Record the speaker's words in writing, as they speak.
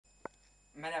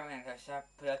Merhaba arkadaşlar,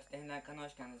 Pratik Deneyler kanalına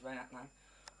hoş geldiniz. Ben Adnan.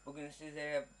 Bugün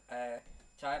sizlere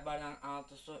çay bardağının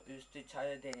altı su üstü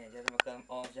çayı deneyeceğiz. Bakalım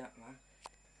olacak mı?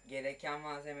 Gereken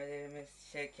malzemelerimiz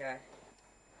şeker,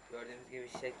 gördüğünüz gibi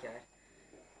şeker,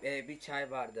 bir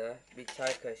çay bardağı, bir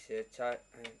çay kaşığı,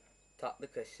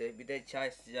 tatlı kaşığı, bir de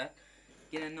çay sıcak.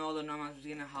 Yine ne olur ne olmaz biz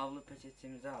yine havlu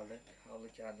peçetemizi aldık,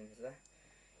 havlu kağıdımızı.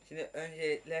 Şimdi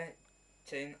öncelikle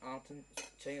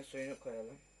çayın suyunu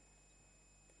koyalım.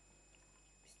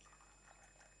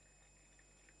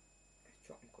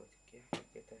 Çok mu koyduk ki?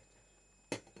 Yeter.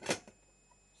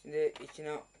 Şimdi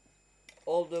içine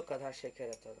olduğu kadar şeker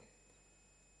atalım.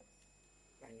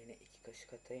 Ben yine 2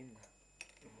 kaşık atayım da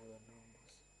ne olur ne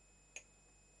olmaz.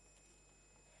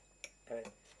 Evet.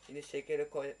 Şimdi şekeri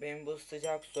koy. Benim bu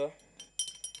sıcak su.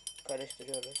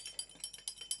 Karıştırıyoruz.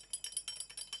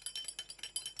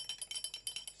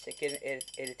 Şekerini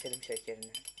eritelim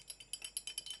şekerini.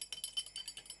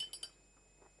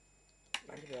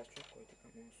 Bence biraz çok koyduk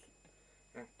ama olsun.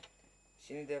 Heh.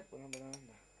 Şimdi de bunu bulalım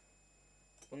da.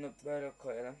 Bunu böyle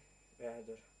koyalım. Veya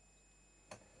dur.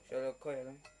 Şöyle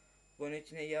koyalım. Bunun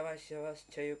içine yavaş yavaş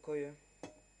çayı koyun.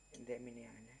 Demini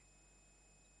yani.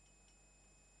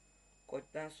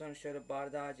 Koyduktan sonra şöyle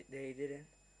bardağı değdirin.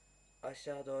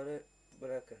 Aşağı doğru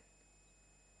bırakın.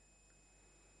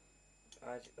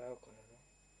 Azıcık daha koyalım.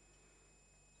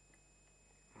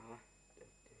 Aha,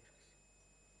 döktü biraz.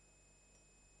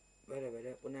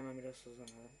 Böyle bunu hemen biraz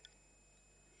hızlanalım.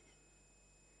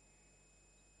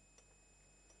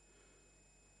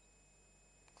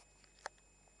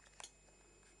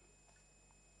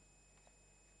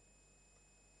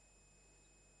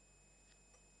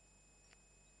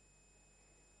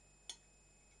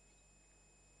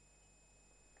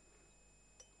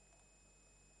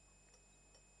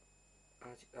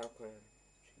 Azıcık daha koyalım.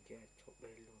 Çünkü çok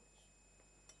belli olur.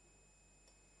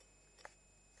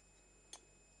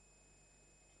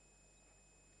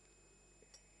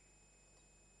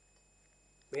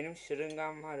 Benim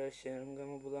şırıngam var ya,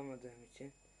 şırıngamı bulamadığım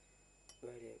için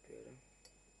böyle yapıyorum.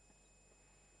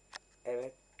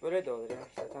 Evet, böyle de olur ya,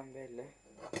 zaten belli.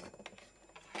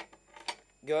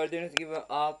 Gördüğünüz gibi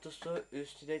altı su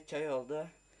üstü de çay oldu.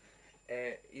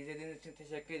 İzlediğiniz için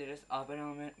teşekkür ederiz. Abone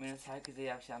olmayı unutmayın. Herkese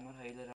iyi akşamlar, hayırlı